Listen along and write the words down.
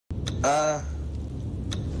Hello.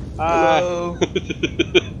 I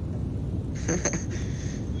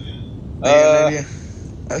got an idea.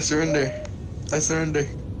 I surrender. I surrender.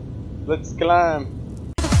 Let's climb.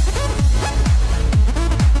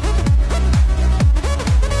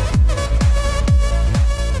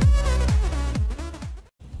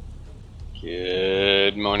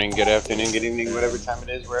 Good morning, good afternoon, good evening, whatever time it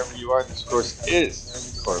is, wherever you are. This, of course,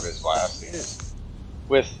 is Corvus Wayasti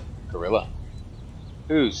with Gorilla,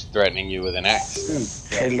 who's threatening you with an axe.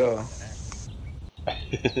 Hello.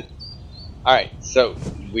 Alright, so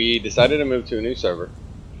we decided to move to a new server,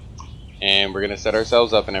 and we're going to set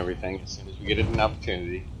ourselves up and everything as soon as we get an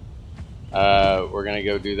opportunity. We're going to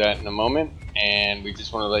go do that in a moment, and we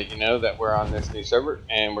just want to let you know that we're on this new server,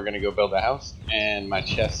 and we're going to go build a house, and my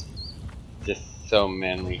chest just so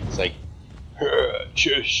manly. It's like,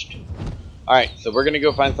 chest. Alright, so we're going to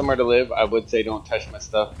go find somewhere to live. I would say don't touch my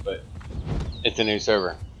stuff, but it's a new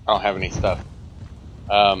server. I don't have any stuff.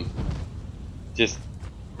 Just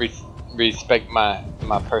respect my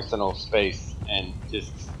personal space and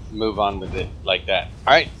just move on with it like that.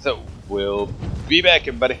 Alright, so we'll be back,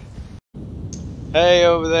 everybody. Hey,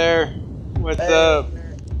 over there. What's up?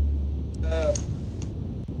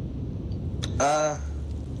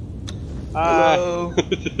 Hello. I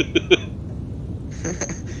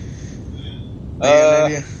got an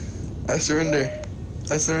idea. I surrender.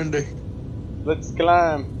 I surrender. Let's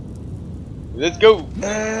climb. Let's go.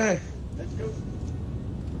 Let's go.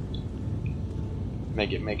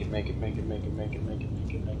 Make it.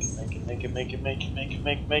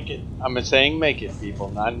 I'm saying make it, people,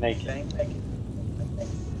 not naked.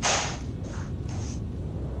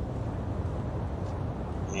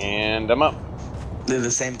 And I'm up. Do the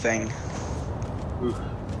same thing. Oof.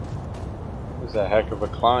 This is a heck of a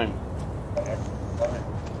climb.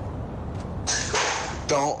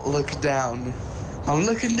 Don't look down. I'm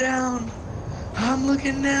looking down. I'm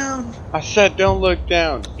looking down. I said don't look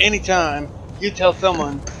down. Anytime you tell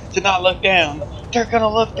someone to not look down, they're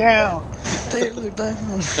gonna look down. They look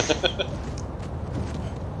down.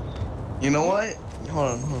 You know what?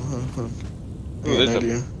 Hold on. Ooh, there's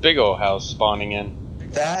a big old house spawning in.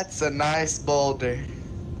 That's a nice boulder.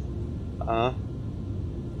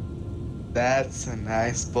 That's a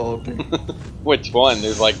nice boulder. Which one?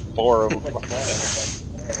 There's like 4 of them.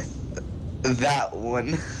 That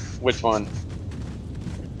one. Which one?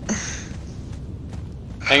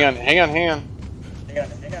 Hang on.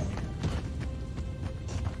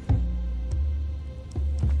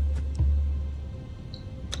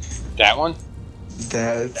 That one?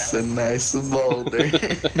 That's a nice boulder.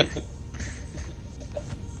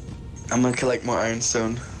 I'm gonna collect more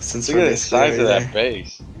ironstone since Look we're at the size of that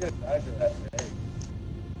base.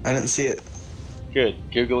 I didn't see it. Good.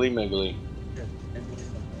 Googly moogly.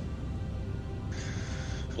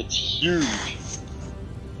 It's huge.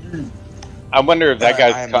 I wonder if that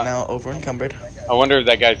guy's. I'm now over encumbered. I wonder if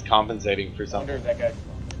that guy's compensating for something.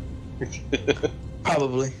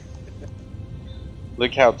 Probably.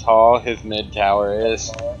 Look how tall his mid tower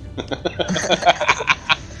is.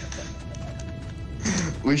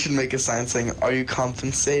 We should make a sign saying, "Are you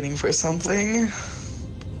compensating for something?"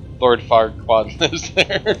 Lord Farquaad lives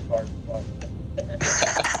there.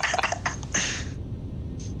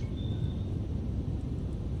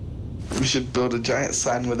 We should build a giant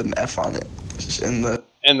sign with an F on it. In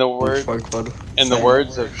the words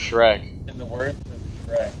of Shrek.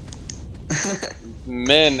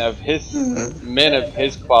 Men of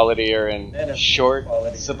his quality are in short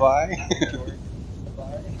supply.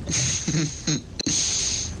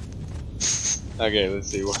 Okay, let's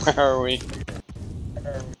see. Where are we?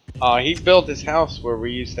 Oh, he built his house where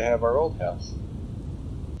we used to have our old house.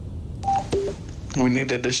 We need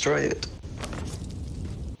to destroy it.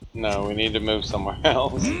 No, we need to move somewhere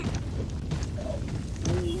else.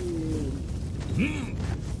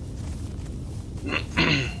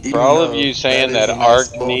 For all of you saying that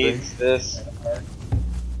Ark needs this,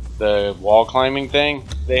 the wall climbing thing,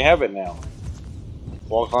 they have it now.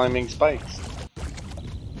 Wall climbing spikes.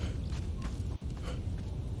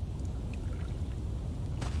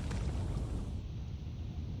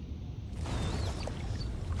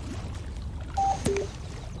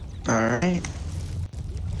 Alright.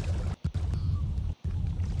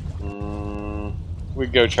 We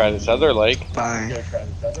go try this other lake. Bye.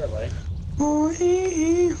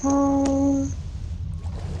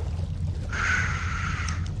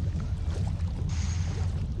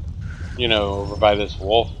 You know, over by this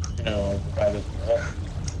wolf.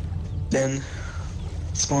 Then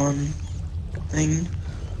spawn thing.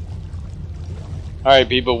 Alright,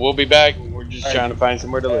 people, we'll be back. We're just trying to find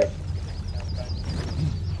somewhere to live.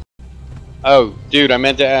 Oh, dude, I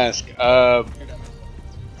meant to ask.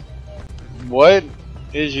 What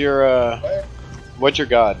is your what's your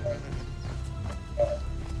god?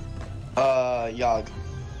 Yog.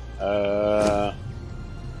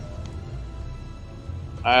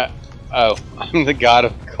 I oh, I'm the god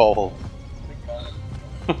of coal,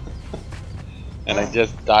 and I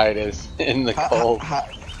just died in the cold.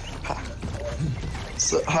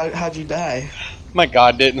 So how'd you die? My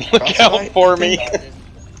god didn't look out for me.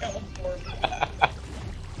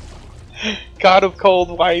 God of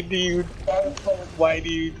cold, why do you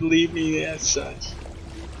leave me as such?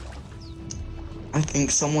 I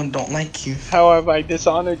think someone don't like you. How have I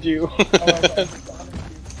dishonored you?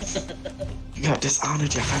 You got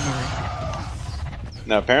dishonored your family.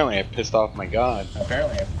 No, apparently I pissed off my god.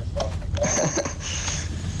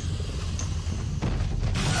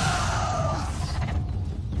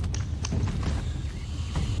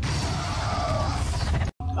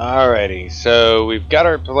 Alrighty, so we've got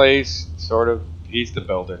our place, sort of. He's the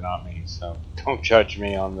builder, not me, so don't judge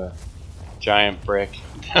me on the giant brick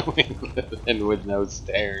that we live in with no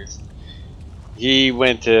stairs. He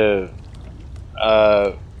went to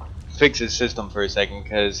fix his system for a second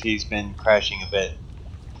because he's been crashing a bit.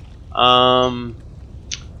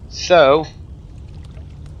 So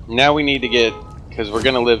now we need to get, because we're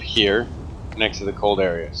gonna live here next to the cold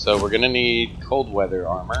area, so we're gonna need cold weather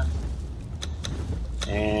armor.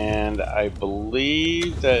 And I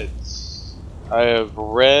believe that I have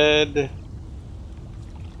read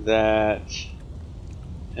that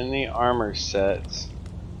in the armor sets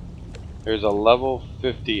there's a level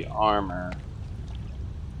 50 armor.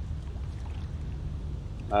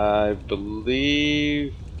 I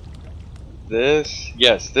believe this,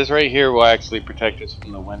 yes, this right here will actually protect us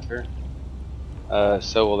from the winter.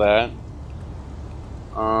 So will that.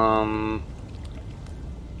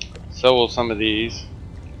 So will some of these,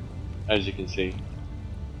 as you can see.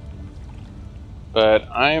 But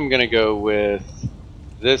I am gonna go with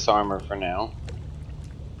this armor for now.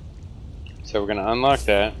 So we're gonna unlock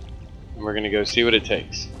that, and we're gonna go see what it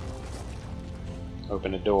takes.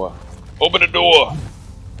 Open a door. Open a door!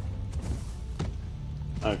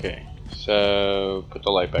 Okay, so put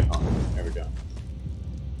the light back on. There we go.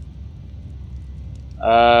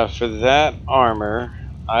 For that armor,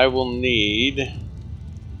 I will need...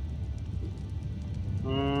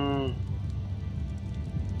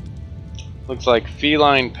 looks like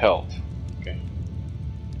feline pelt. Okay.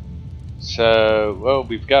 So, well,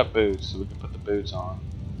 we've got boots, so we can put the boots on.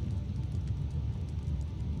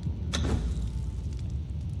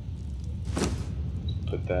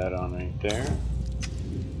 Put that on right there.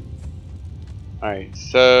 Alright,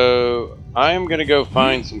 so I'm gonna go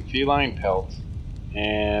find some feline pelt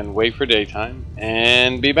and wait for daytime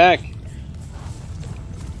and be back.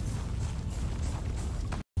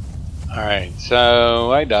 Alright,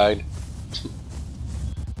 so I died.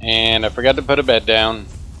 And I forgot to put a bed down.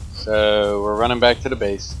 So we're running back to the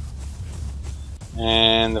base.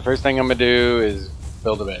 And the first thing I'm gonna do is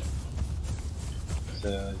build a bed. So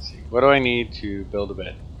let's see. What do I need to build a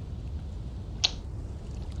bed?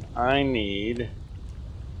 I need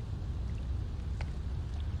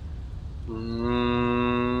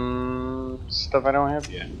stuff I don't have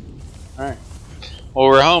yet. Alright. Well,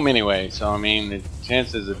 we're home anyway, so I mean the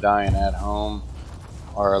chances of dying at home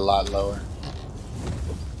are a lot lower.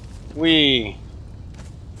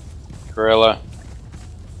 Gorilla,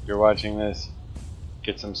 if you're watching this,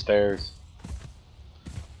 get some stairs.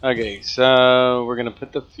 Okay, so we're gonna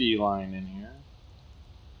put the feline in here.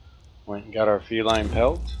 Went and got our feline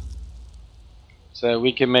pelt, so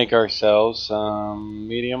we can make ourselves some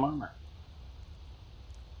medium armor.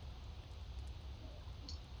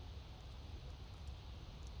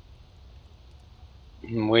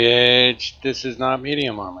 Which this is not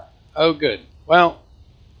medium armor. Oh, good. Well,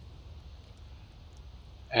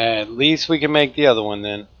 at least we can make the other one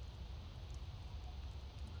then.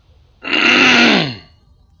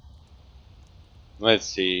 Let's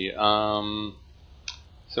see. So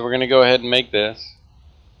we're gonna go ahead and make this.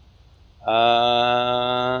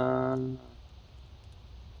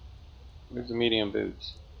 Where's the medium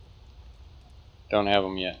boots? Don't have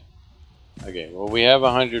them yet. Okay, well we have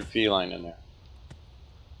 100 feline in there.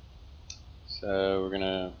 So we're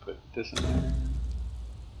gonna put this in there,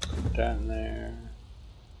 put that in there,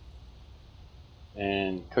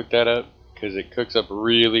 and cook that up, because it cooks up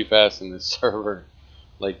really fast in this server,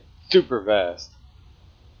 like super fast.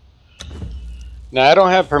 Now I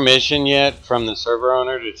don't have permission yet from the server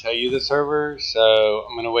owner to tell you the server, so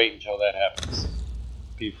I'm gonna wait until that happens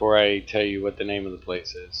before I tell you what the name of the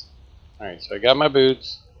place is. Alright, so I got my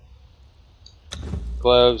boots,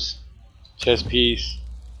 gloves, chest piece,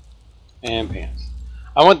 And pants.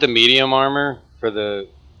 I want the medium armor for the...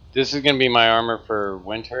 This is going to be my armor for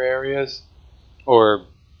winter areas. Or...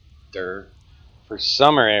 for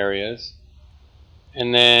summer areas.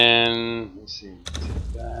 And then... Let's see.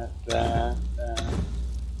 That.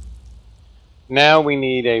 Now we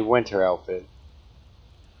need a winter outfit.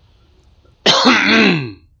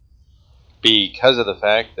 Because of the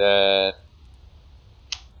fact that...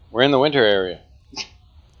 we're in the winter area.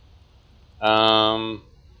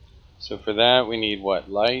 So for that we need what?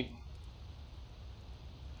 Light?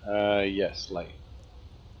 Yes, light.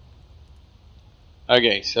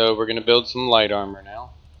 Okay, so we're gonna build some light armor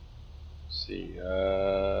now. Let's see,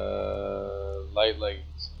 light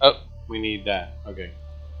leggings. Oh, we need that. Okay.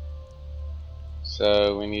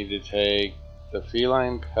 So we need to take the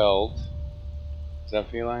feline pelt. Is that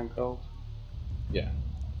feline pelt? Yeah.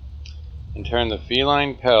 And turn the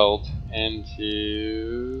feline pelt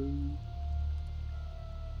into...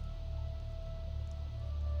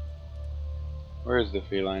 Where is the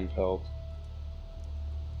feline pelt?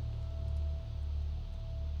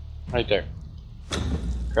 Right there.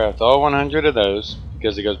 Craft all 100 of those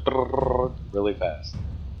because it goes really fast.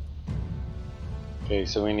 Okay,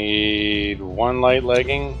 so we need one light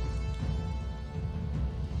legging,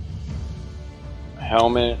 a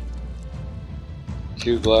helmet,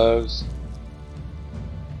 2 gloves,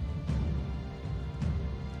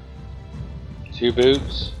 2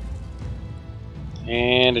 boots,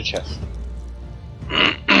 and a chest.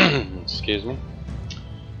 Excuse me.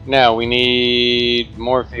 Now we need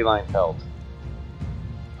more feline pelt.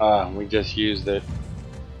 We just used it.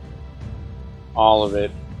 All of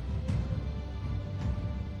it.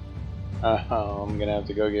 I'm gonna have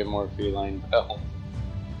to go get more feline pelt.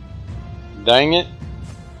 Dang it.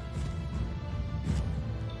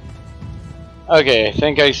 Okay, I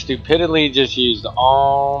think I stupidly just used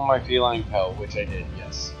all my feline pelt, which I did,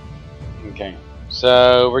 yes. Okay,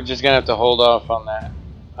 so we're just gonna have to hold off on that.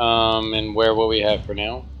 And wear what we have for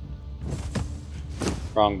now.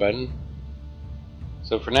 Wrong button.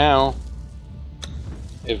 So for now,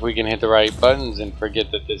 if we can hit the right buttons and forget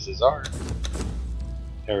that this is art.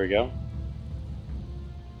 There we go.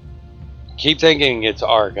 Keep thinking it's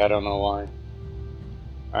arc, I don't know why.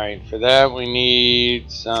 Alright, for that we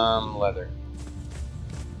need some leather.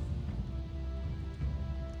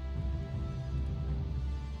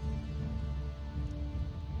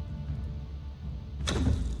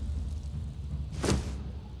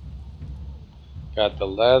 Got the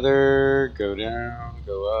leather, go down,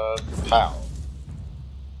 go up, pow.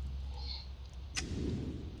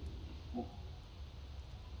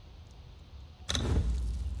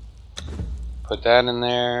 Put that in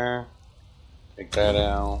there, take that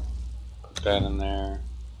out, put that in there,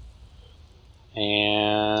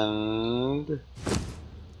 and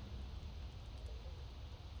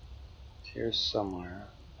here's somewhere.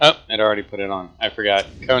 Oh, it already put it on. I forgot.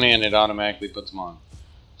 Conan, it automatically puts them on.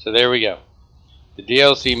 So there we go. The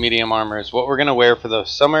DLC medium armor is what we're going to wear for the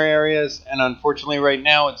summer areas, and unfortunately right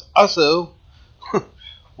now it's also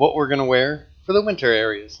what we're going to wear for the winter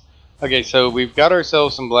areas. Okay, so we've got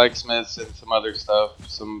ourselves some blacksmiths and some other stuff,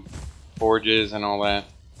 some forges and all that.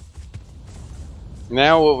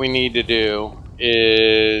 Now what we need to do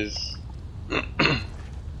is,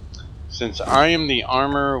 since I am the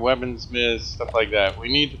armor, weaponsmith, stuff like that,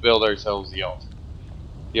 we need to build ourselves the altar.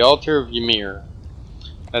 The altar of Ymir.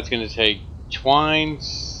 That's going to take twine,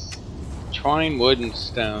 wood, and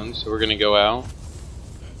stone, so we're going to go out.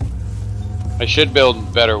 I should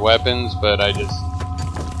build better weapons, but I just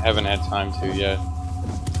haven't had time to yet.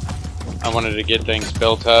 I wanted to get things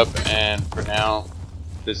built up, and for now,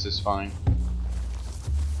 this is fine.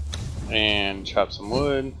 And chop some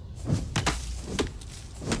wood.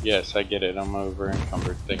 Yes, I get it. I'm over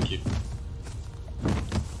encumbered. Thank you.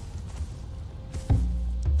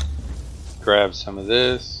 Grab some of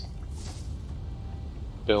this.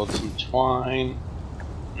 Build some twine.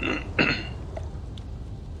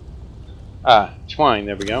 Twine,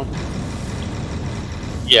 there we go.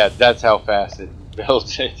 Yeah, that's how fast it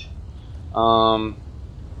builds it.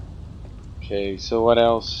 Okay, so what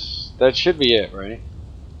else? That should be it, right?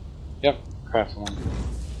 Yep, craft one.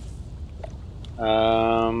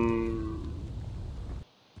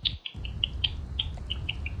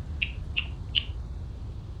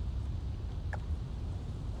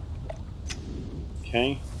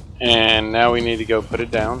 Okay, and now we need to go put it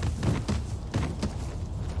down.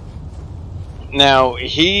 Now,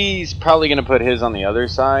 he's probably going to put his on the other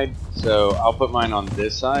side, so I'll put mine on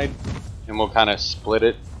this side, and we'll kind of split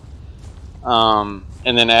it. And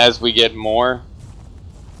then as we get more,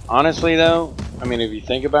 honestly though, I mean, if you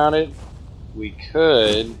think about it, we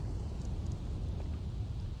could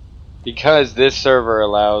because this server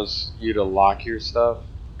allows you to lock your stuff,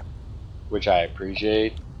 which I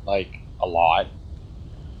appreciate, like, a lot.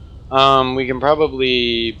 We can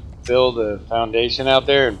probably build a foundation out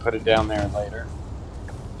there and put it down there later.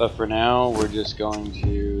 But for now, we're just going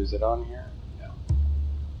to... Is it on here? No.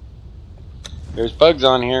 There's bugs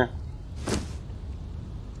on here.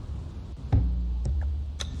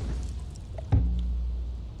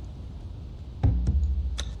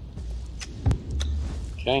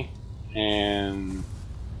 Okay. And...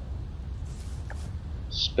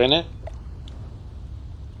 spin it.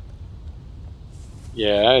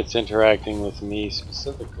 Yeah, it's interacting with me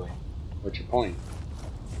specifically. What's your point?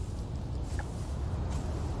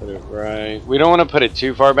 Put it right. We don't want to put it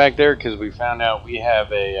too far back there because we found out we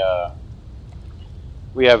have a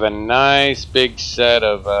nice big set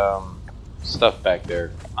of stuff back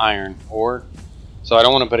there, iron ore. So I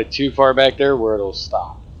don't want to put it too far back there where it'll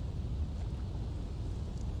stop.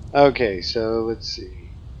 Okay, so let's see.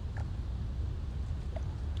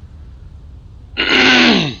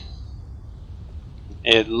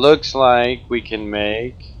 It looks like we can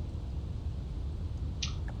make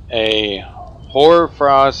a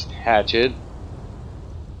hoarfrost hatchet,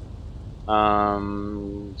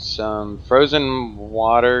 some frozen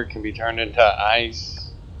water can be turned into ice,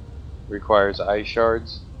 requires ice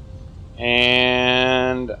shards,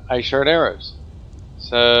 and ice shard arrows.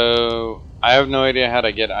 So I have no idea how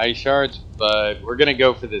to get ice shards, but we're gonna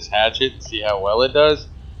go for this hatchet and see how well it does.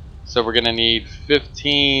 So we're gonna need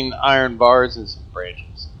 15 iron bars and some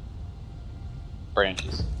branches.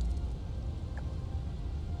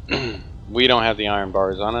 We don't have the iron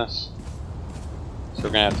bars on us, so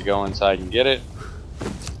we're gonna have to go inside and get it.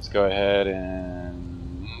 Let's go ahead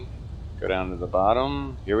and go down to the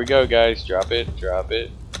bottom. Here we go, guys. Drop it, drop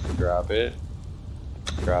it, drop it,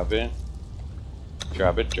 drop it,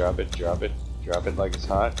 drop it, drop it, drop it, drop it like it's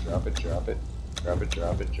hot. Drop it, drop it, drop it,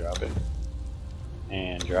 drop it, drop it.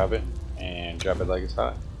 And drop it, and drop it like it's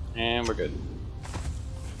hot, and we're good.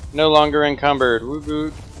 No longer encumbered. Woo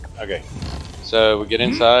woo. Okay, so we get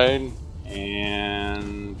inside,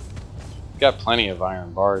 and we've got plenty of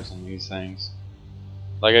iron bars in these things.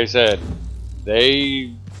 Like I said,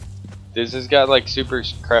 this has got like super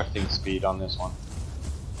crafting speed on this one.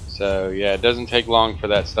 So yeah, it doesn't take long for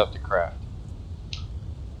that stuff to craft.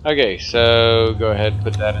 Okay, so go ahead and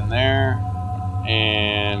put that in there.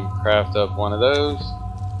 And craft up one of those.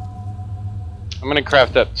 I'm gonna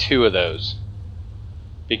craft up 2 of those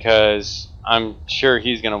because I'm sure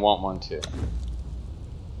he's gonna want one too.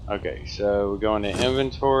 Okay, so we go into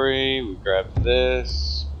inventory, we grab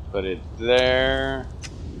this, put it there,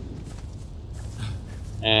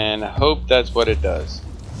 and hope that's what it does.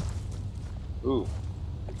 Ooh,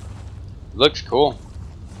 looks cool.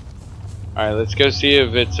 Alright, let's go see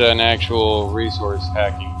if it's an actual resource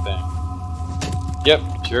hacking thing.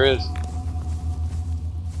 Yep, sure is.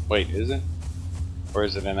 Wait, is it? Or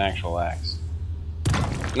is it an actual axe?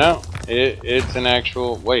 No, it's an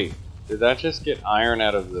actual... Wait, did that just get iron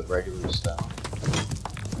out of the regular stone?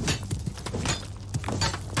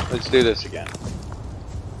 Let's do this again.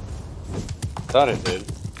 Thought it did.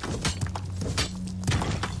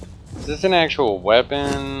 Is this an actual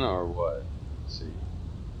weapon or what? Let's see.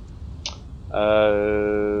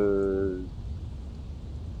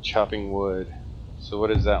 Chopping wood. So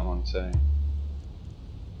what does that one say?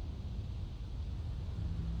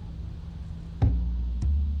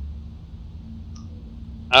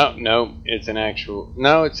 Oh, no, it's an actual...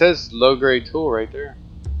 No, it says low-grade tool right there.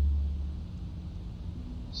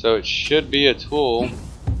 So it should be a tool.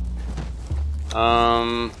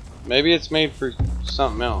 Maybe it's made for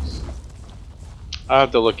something else. I'll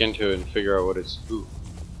have to look into it and figure out what it's... Ooh.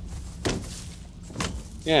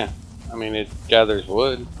 Yeah, I mean, it gathers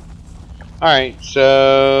wood. Alright,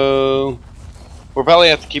 so... we'll probably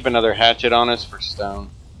have to keep another hatchet on us for stone.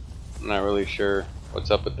 I'm not really sure what's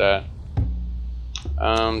up with that.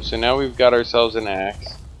 So now we've got ourselves an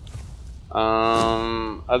axe.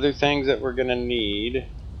 Other things that we're gonna need.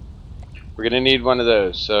 We're gonna need one of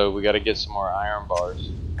those, so we gotta get some more iron bars.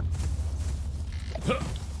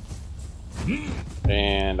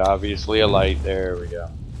 And obviously a light, there we go.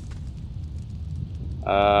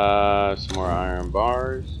 Some more iron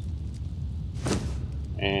bars.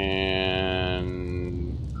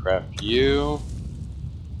 And craft you.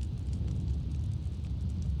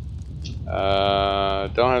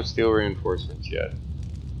 Don't have steel reinforcements yet.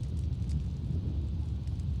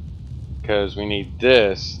 Because we need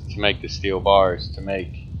this to make the steel bars to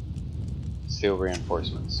make steel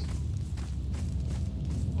reinforcements.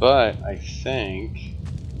 But I think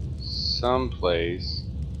someplace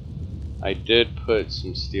I did put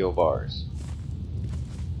some steel bars.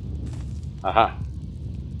 Aha.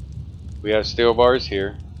 We have steel bars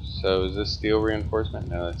here. So is this steel reinforcement?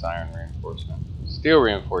 No, that's iron reinforcement. Steel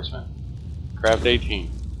reinforcement. Craft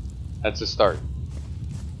 18. That's a start.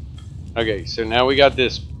 Okay, so now we got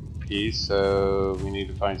this piece, so we need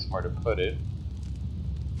to find somewhere to put it.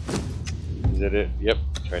 Is it? Yep,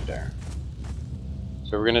 it's right there.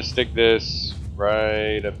 So we're gonna stick this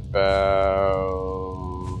right about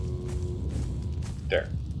there.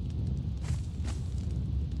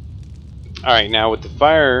 Alright, now with the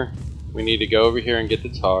fire, we need to go over here and get the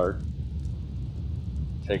tar.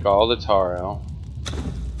 Take all the tar out.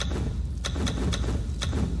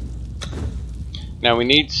 Now we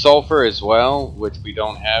need sulfur as well, which we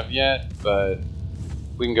don't have yet, but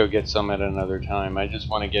we can go get some at another time. I just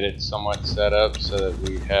want to get it somewhat set up so that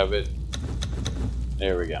we have it.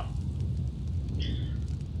 There we go.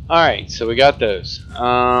 Alright, so we got those.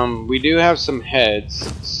 We do have some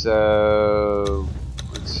heads, so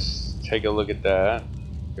let's take a look at that.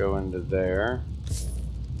 Go into there.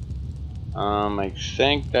 I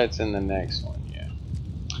think that's in the next one.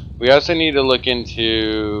 We also need to look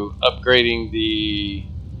into upgrading the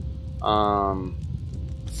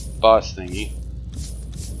boss thingy,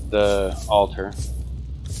 the altar.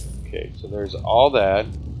 Okay, so there's all that.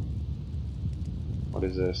 What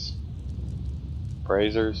is this?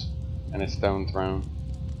 Braziers and a stone throne.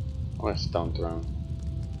 I want a stone throne.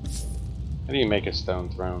 How do you make a stone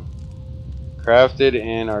throne? Crafted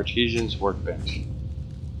in Artisan's workbench.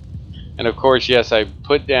 And of course, yes, I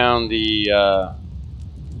put down the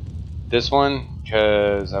this one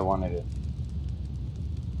because I wanted it.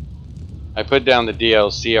 I put down the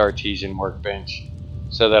DLC Artisan workbench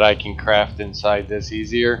so that I can craft inside this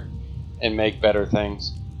easier and make better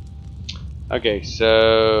things. Okay,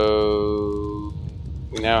 so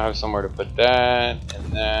we now have somewhere to put that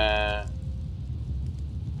and that.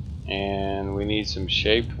 And we need some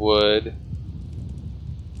shaped wood.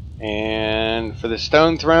 And for the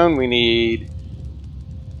stone throne, we need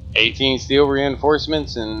 18 steel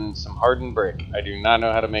reinforcements and some hardened brick. I do not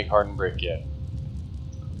know how to make hardened brick yet.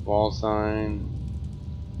 Wall sign.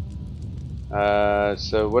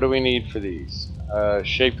 So what do we need for these?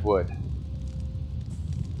 Shaped wood.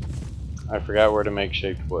 I forgot where to make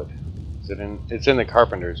shaped wood. Is it in? It's in the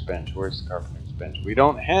carpenter's bench. Where's the carpenter's bench? We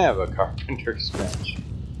don't have a carpenter's bench.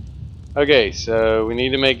 Okay, so we need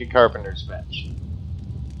to make a carpenter's bench.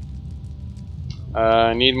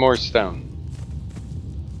 I need more stone.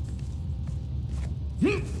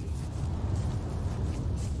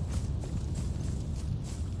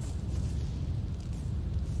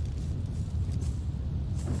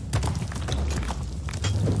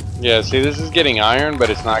 Yeah, see, this is getting iron, but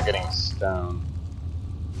it's not getting stone.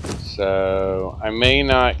 So, I may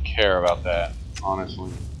not care about that,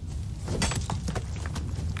 honestly.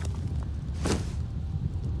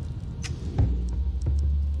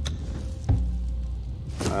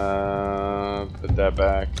 Put that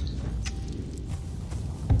back.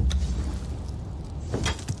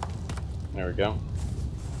 There we go.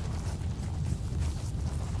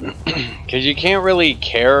 Because you can't really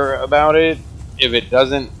care about it if it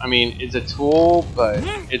doesn't. I mean, it's a tool, but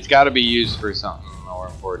it's got to be used for something more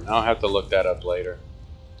important. I'll have to look that up later.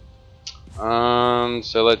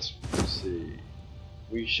 So let's see.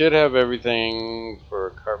 We should have everything for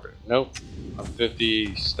carpet. Nope, I'm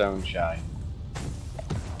 50 stone shy.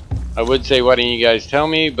 I would say, why didn't you guys tell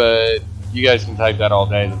me? But you guys can type that all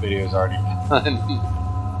day. The video's already done.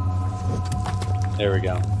 There we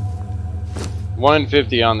go.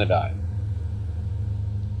 150 on the dot.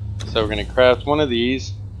 So we're going to craft one of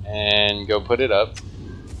these and go put it up.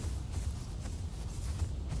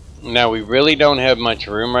 Now we really don't have much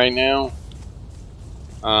room right now.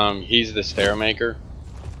 He's the stair maker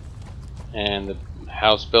and the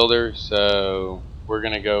house builder, so we're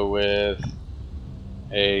going to go with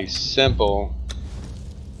a simple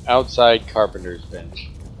outside carpenter's bench.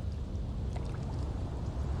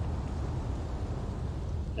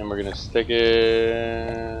 And we're going to stick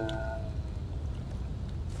it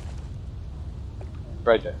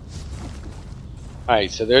right there.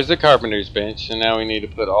 Alright, so there's the carpenter's bench, and now we need to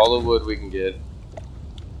put all the wood we can get.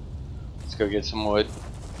 Let's go get some wood.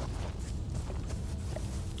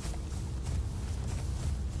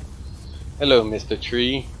 Hello, Mr.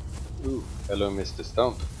 Tree. Ooh, hello, Mr.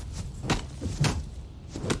 Stump.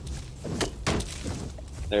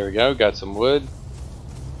 There we go, got some wood.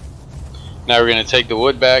 Now we're going to take the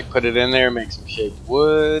wood back, put it in there, make some shaped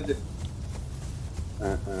wood.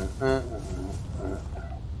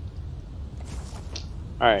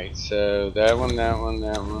 Alright, so that one, that one,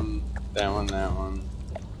 that one, that one, that one,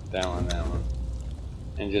 that one, that one.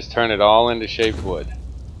 And just turn it all into shaped wood.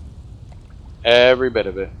 Every bit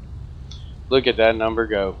of it. Look at that number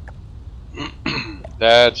go.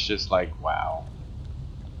 That's just like, wow.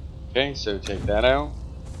 Okay, so take that out.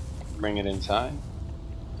 Bring it inside.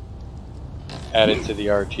 Add it to the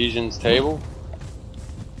artisans table.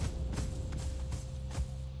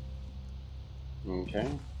 Okay,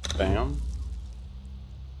 bam.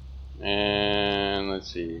 And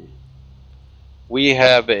let's see. We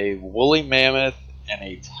have a woolly mammoth and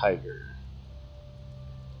a tiger.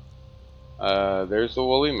 There's the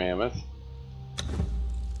woolly mammoth.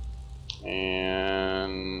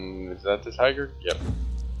 And is that the tiger? Yep.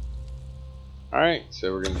 Alright,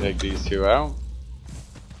 so we're going to take these two out.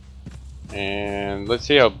 And let's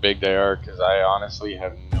see how big they are, because I honestly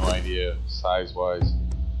have no idea size-wise.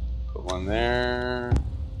 Put one there.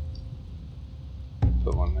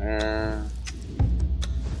 Put one there.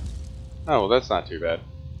 Oh, well, that's not too bad.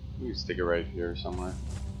 We can stick it right here somewhere.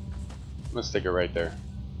 I'm going to stick it right there.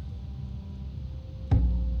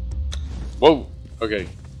 Whoa! Okay,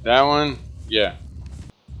 that one, yeah.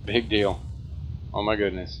 Big deal. Oh my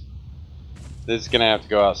goodness. This is going to have to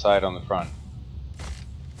go outside on the front.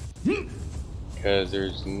 Because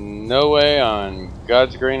there's no way on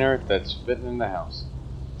God's green earth that's fitting in the house.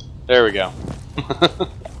 There we go.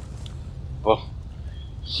 Well,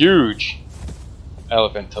 huge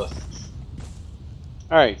elephant tusks.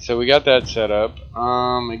 Alright, so we got that set up.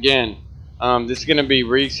 Again, this is going to be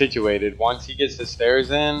resituated. Once he gets the stairs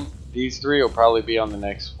in, these three will probably be on the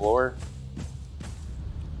next floor.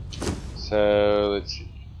 So, let's see.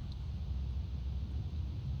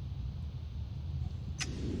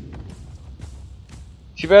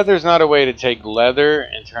 Too bad there's not a way to take leather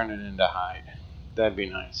and turn it into hide. That'd be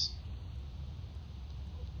nice.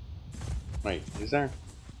 Wait, is there?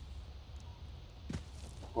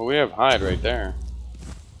 Well, we have hide right there.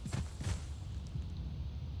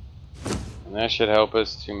 And that should help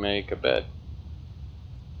us to make a bed.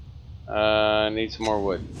 I need some more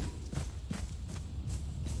wood.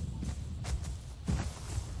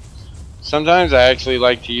 Sometimes I actually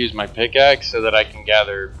like to use my pickaxe so that I can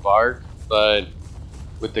gather bark, but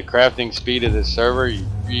with the crafting speed of this server, you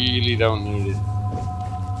really don't need it.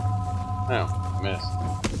 Oh,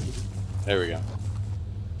 missed. There we go.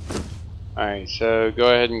 Alright, so go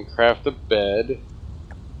ahead and craft a bed.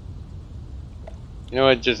 You know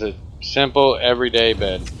what, just a simple, everyday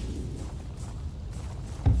bed.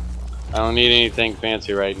 I don't need anything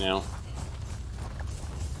fancy right now.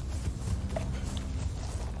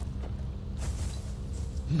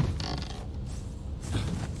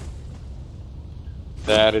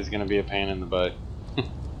 That is going to be a pain in the butt.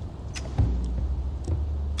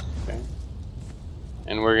 Okay.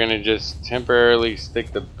 And we're going to just temporarily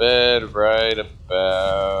stick the bed right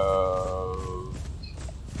about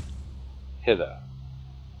hither.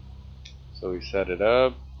 So we set it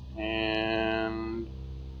up, and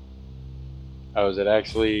oh, is it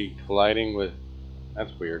actually colliding with?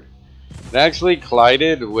 That's weird. It actually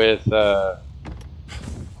collided with the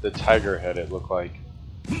tiger head, it looked like.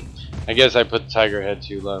 I guess I put the tiger head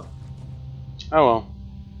too low. Oh well.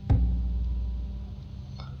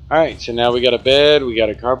 Alright, so now we got a bed, we got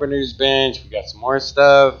a carpenter's bench, we got some more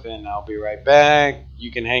stuff, and I'll be right back.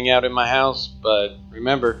 You can hang out in my house, but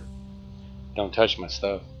remember, don't touch my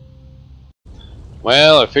stuff.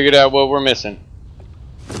 Well, I figured out what we're missing.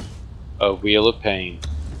 A wheel of pain.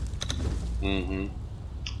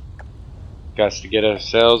 Got to get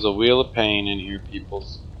ourselves a wheel of pain in here,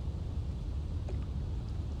 peoples.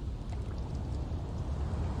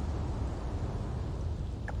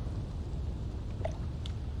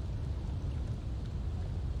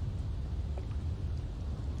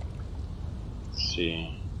 Let's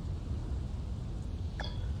see.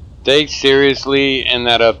 They seriously, in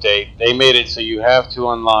that update, they made it so you have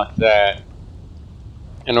to unlock that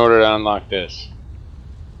in order to unlock this.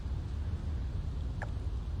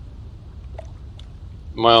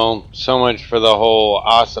 Well, so much for the whole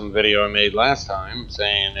awesome video I made last time,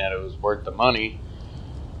 saying that it was worth the money.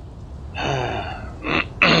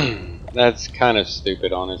 That's kind of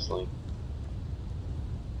stupid, honestly.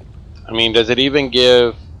 I mean, does it even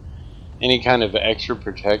give any kind of extra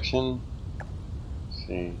protection? Let's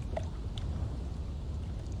see.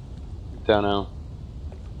 Don't know.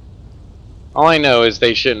 All I know is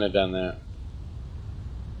they shouldn't have done that.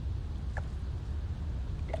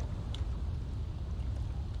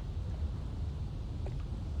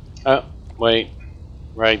 Oh, wait.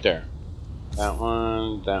 Right there. That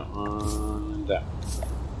one, that one, and that one.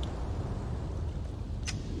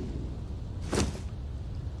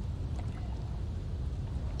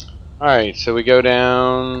 Alright, so we go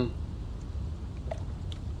down.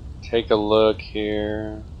 Take a look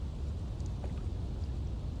here.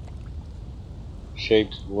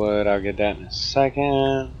 shaped wood. I'll get that in a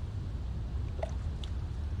second.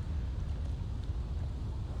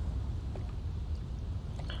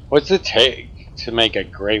 What's it take to make a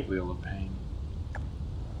great wheel of pain?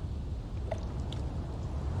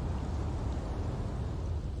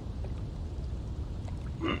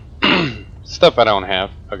 Stuff I don't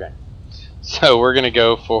have. Okay. So we're gonna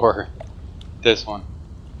go for this one.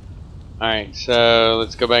 Alright, so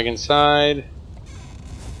let's go back inside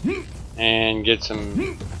and get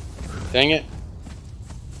some. Dang it.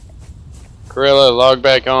 Gorilla, log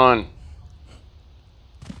back on.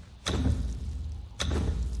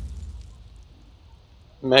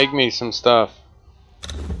 Make me some stuff.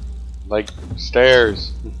 Like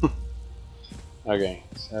stairs. Okay,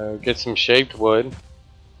 so get some shaped wood.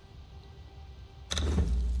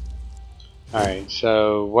 Alright,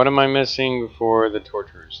 so what am I missing for the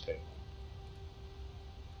torturer's table?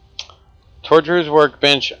 Torturer's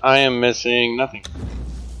workbench, I am missing nothing.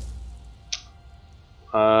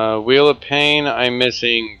 Wheel of pain, I'm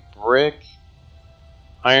missing brick,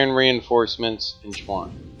 iron reinforcements, and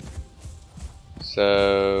twine.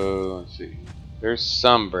 So, let's see. There's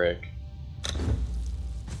some brick.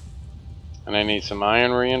 And I need some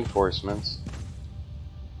iron reinforcements.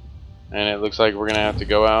 And it looks like we're going to have to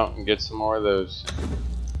go out and get some more of those.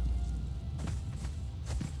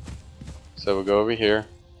 So we'll go over here.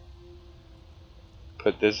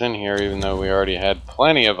 Put this in here even though we already had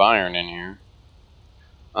plenty of iron in here.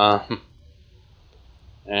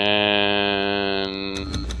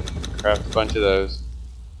 And craft a bunch of those.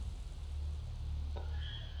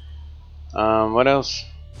 What else?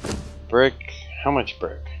 Brick. How much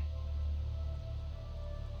brick?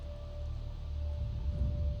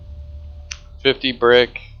 50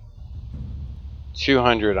 brick,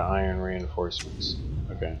 200 iron reinforcements.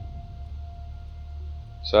 Okay.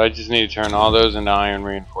 So I just need to turn all those into iron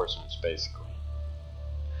reinforcements, basically.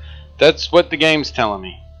 That's what the game's telling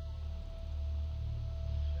me.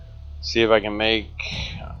 See if I can make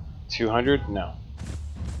 200? No.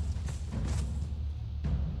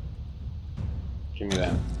 Give me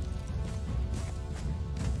that.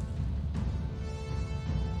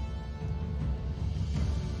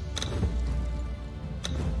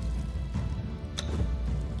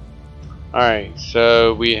 Alright,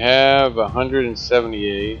 so we have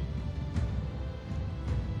 178.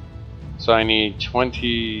 So I need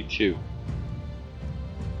 22.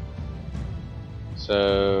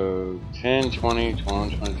 So 10, 20,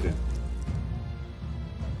 21, 22.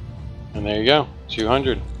 And there you go,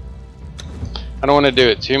 200. I don't want to do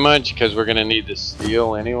it too much because we're going to need the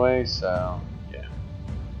steel anyway, so yeah.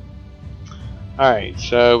 Alright,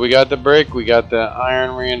 so we got the brick, we got the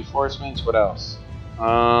iron reinforcements. What else?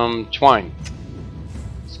 Twine.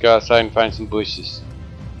 Let's go outside and find some bushes.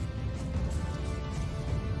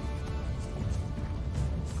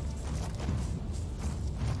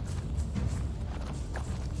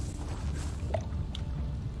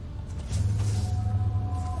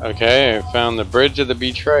 Okay, I found the bridge of the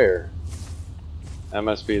betrayer. That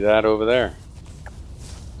must be that over there.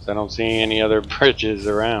 So I don't see any other bridges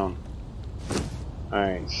around.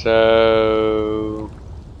 Alright, so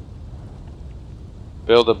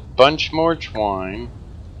build a bunch more twine.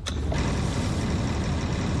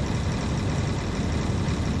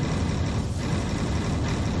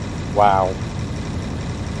 Wow.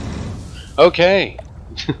 Okay.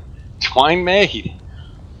 Twine made.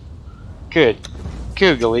 Good.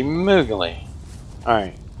 Googly moogly.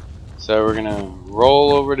 Alright. So we're gonna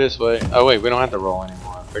roll over this way. Oh wait, we don't have to roll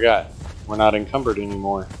anymore. I forgot. We're not encumbered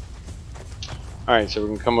anymore. Alright, so we're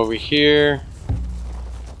gonna come over here.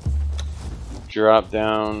 Drop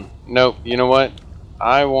down. Nope, you know what?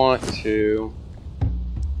 I want to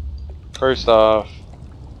first off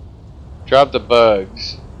drop the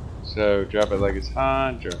bugs. So drop it like it's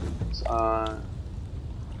hot, drop it like it's hot.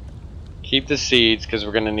 Keep the seeds because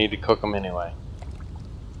we're gonna need to cook them anyway.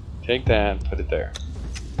 Take that, put it there.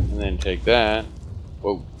 And then take that.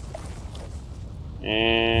 Whoa.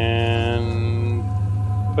 And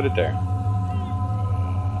put it there.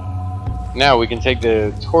 Now we can take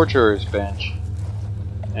the torturer's bench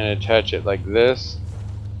and attach it like this.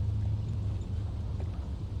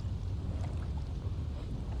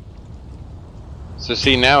 So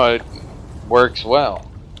see, now it works well.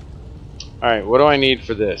 Alright, what do I need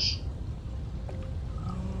for this?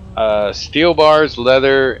 Steel bars,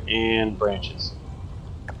 leather, and branches.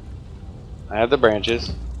 I have the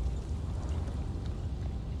branches.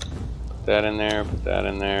 Put that in there, put that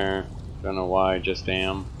in there. Don't know why, just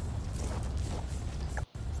am.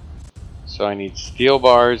 So I need steel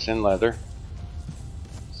bars and leather.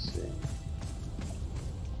 Let's see.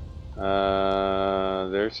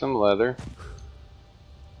 There's some leather.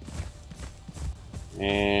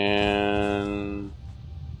 And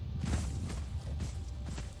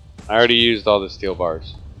I already used all the steel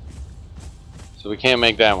bars, so we can't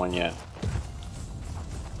make that one yet.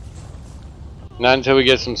 Not until we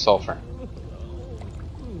get some sulfur.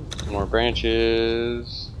 More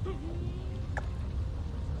branches.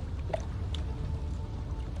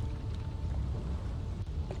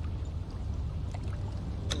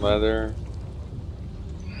 Leather.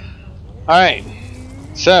 Alright,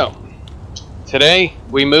 so today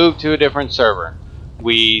we moved to a different server.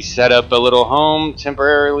 We set up a little home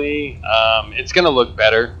temporarily. It's gonna look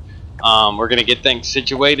better. We're gonna get things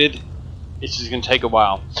situated. It's just gonna take a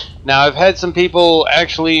while. Now, I've had some people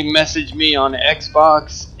actually message me on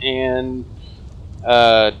Xbox and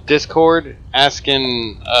Discord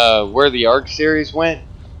asking where the Ark series went.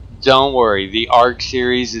 Don't worry, the Ark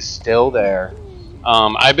series is still there.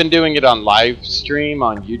 I've been doing it on live stream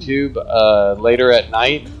on YouTube later at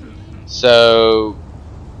night, so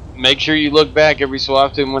make sure you look back every so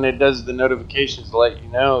often when it does the notifications to let you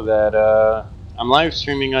know that I'm live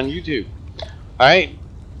streaming on YouTube. Alright,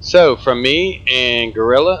 so from me and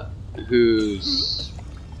Gorilla, who's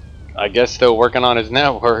I guess still working on his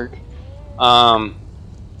network,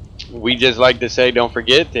 we just like to say don't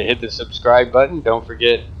forget to hit the subscribe button. Don't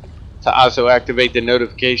forget to also activate the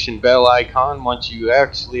notification bell icon once you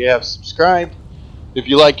actually have subscribed. If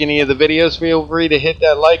you like any of the videos, feel free to hit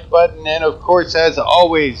that like button. And of course, as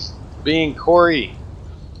always, being Corey,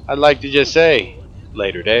 I'd like to just say,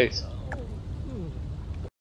 later days.